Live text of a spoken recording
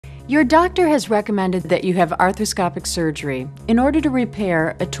Your doctor has recommended that you have arthroscopic surgery in order to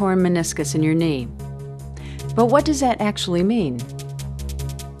repair a torn meniscus in your knee. But what does that actually mean?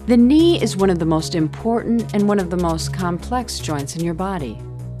 The knee is one of the most important and one of the most complex joints in your body.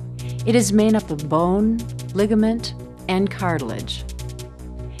 It is made up of bone, ligament, and cartilage.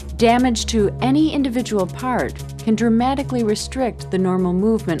 Damage to any individual part can dramatically restrict the normal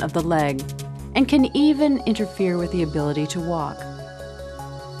movement of the leg and can even interfere with the ability to walk.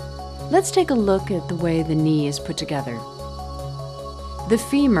 Let's take a look at the way the knee is put together. The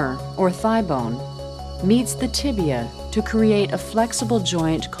femur, or thigh bone, meets the tibia to create a flexible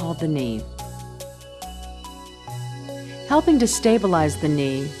joint called the knee. Helping to stabilize the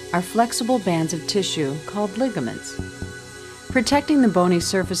knee are flexible bands of tissue called ligaments. Protecting the bony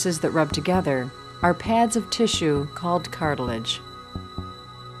surfaces that rub together are pads of tissue called cartilage.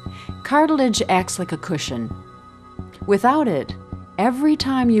 Cartilage acts like a cushion. Without it, every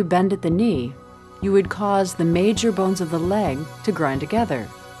time you bend at the knee, you would cause the major bones of the leg to grind together.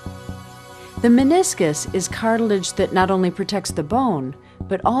 The meniscus is cartilage that not only protects the bone,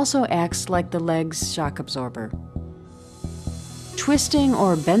 but also acts like the leg's shock absorber. Twisting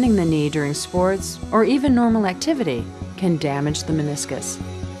or bending the knee during sports or even normal activity can damage the meniscus.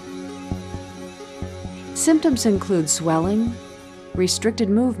 Symptoms include swelling, restricted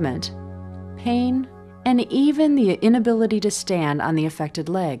movement, pain, and even the inability to stand on the affected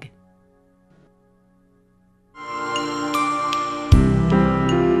leg.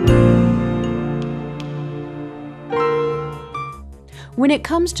 When it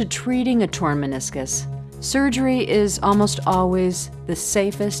comes to treating a torn meniscus, surgery is almost always the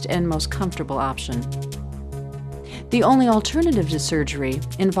safest and most comfortable option. The only alternative to surgery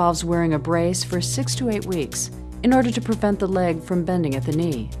involves wearing a brace for 6 to 8 weeks in order to prevent the leg from bending at the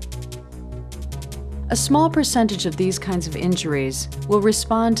knee. A small percentage of these kinds of injuries will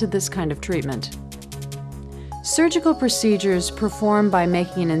respond to this kind of treatment. Surgical procedures performed by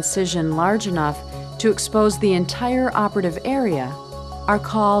making an incision large enough to expose the entire operative area are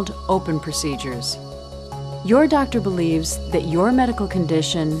called open procedures. Your doctor believes that your medical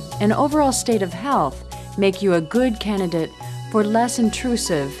condition and overall state of health make you a good candidate for less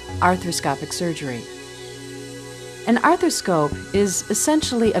intrusive arthroscopic surgery. An arthroscope is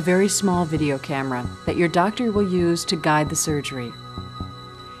essentially a very small video camera that your doctor will use to guide the surgery.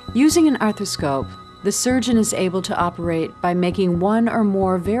 Using an arthroscope, the surgeon is able to operate by making one or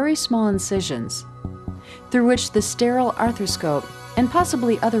more very small incisions, through which the sterile arthroscope and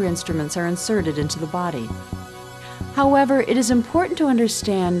possibly other instruments are inserted into the body. However, it is important to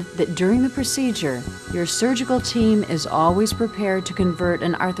understand that during the procedure, your surgical team is always prepared to convert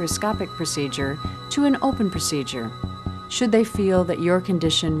an arthroscopic procedure to an open procedure, should they feel that your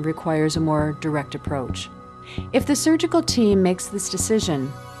condition requires a more direct approach. If the surgical team makes this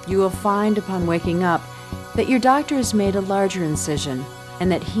decision, you will find upon waking up that your doctor has made a larger incision and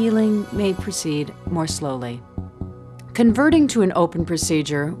that healing may proceed more slowly. Converting to an open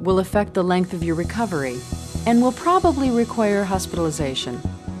procedure will affect the length of your recovery and will probably require hospitalization.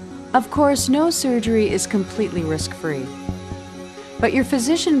 Of course, no surgery is completely risk-free, but your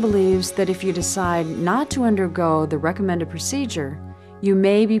physician believes that if you decide not to undergo the recommended procedure, you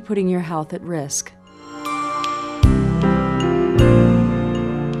may be putting your health at risk.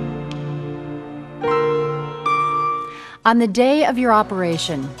 On the day of your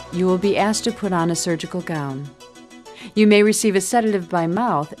operation, you will be asked to put on a surgical gown. You may receive a sedative by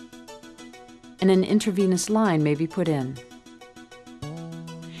mouth, and an intravenous line may be put in.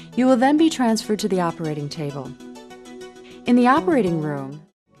 You will then be transferred to the operating table. In the operating room,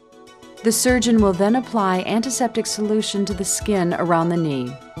 the surgeon will then apply antiseptic solution to the skin around the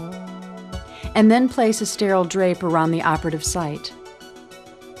knee, and then place a sterile drape around the operative site.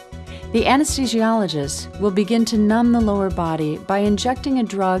 The anesthesiologist will begin to numb the lower body by injecting a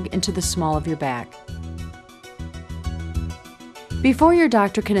drug into the small of your back. Before your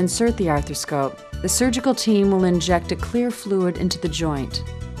doctor can insert the arthroscope, the surgical team will inject a clear fluid into the joint.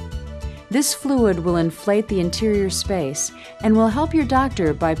 This fluid will inflate the interior space and will help your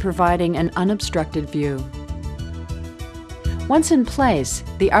doctor by providing an unobstructed view. Once in place,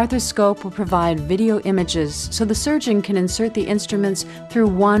 the arthroscope will provide video images so the surgeon can insert the instruments through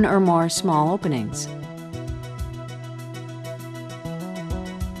one or more small openings.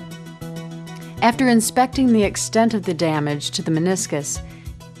 After inspecting the extent of the damage to the meniscus,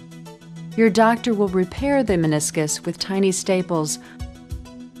 your doctor will repair the meniscus with tiny staples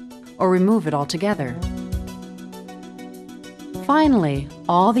or remove it altogether. Finally,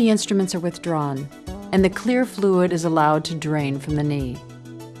 all the instruments are withdrawn and the clear fluid is allowed to drain from the knee.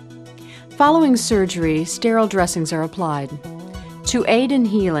 Following surgery, sterile dressings are applied. To aid in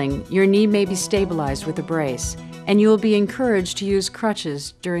healing, your knee may be stabilized with a brace, and you will be encouraged to use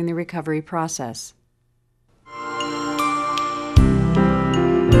crutches during the recovery process.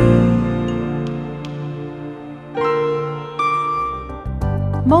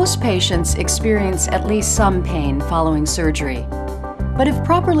 Most patients experience at least some pain following surgery, but if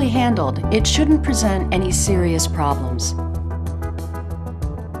properly handled, it shouldn't present any serious problems.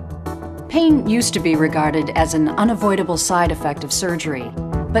 Pain used to be regarded as an unavoidable side effect of surgery,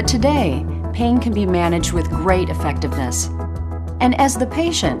 but today, pain can be managed with great effectiveness. And as the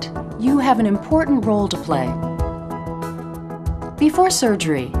patient, you have an important role to play. Before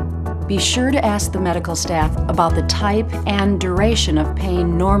surgery, be sure to ask the medical staff about the type and duration of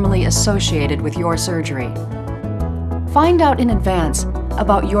pain normally associated with your surgery. Find out in advance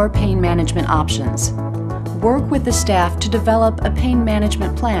about your pain management options. Work with the staff to develop a pain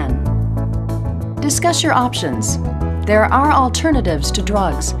management plan. Discuss your options. There are alternatives to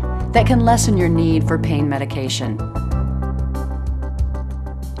drugs that can lessen your need for pain medication.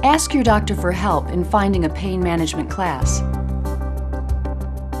 Ask your doctor for help in finding a pain management class.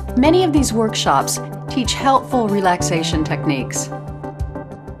 Many of these workshops teach helpful relaxation techniques,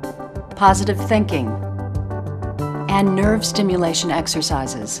 positive thinking, and nerve stimulation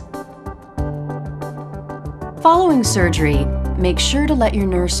exercises. Following surgery, make sure to let your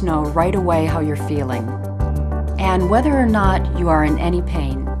nurse know right away how you're feeling and whether or not you are in any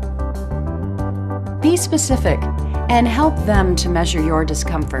pain. Be specific and help them to measure your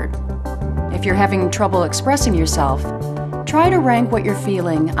discomfort. If you're having trouble expressing yourself, try to rank what you're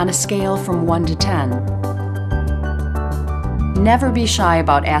feeling on a scale from 1 to 10. Never be shy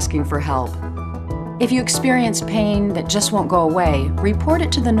about asking for help. If you experience pain that just won't go away, report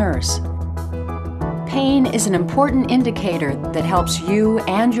it to the nurse. Pain is an important indicator that helps you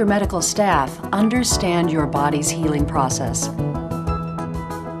and your medical staff understand your body's healing process.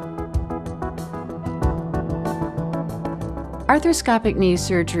 Arthroscopic knee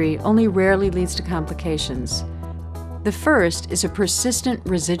surgery only rarely leads to complications. The first is a persistent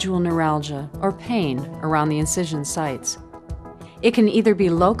residual neuralgia, or pain, around the incision sites. It can either be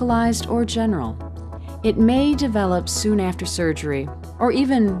localized or general. It may develop soon after surgery, or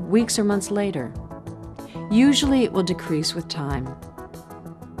even weeks or months later. Usually it will decrease with time.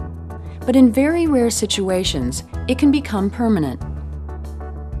 But in very rare situations, it can become permanent.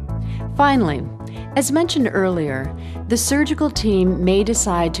 Finally, as mentioned earlier, the surgical team may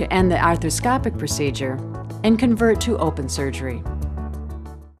decide to end the arthroscopic procedure and convert to open surgery.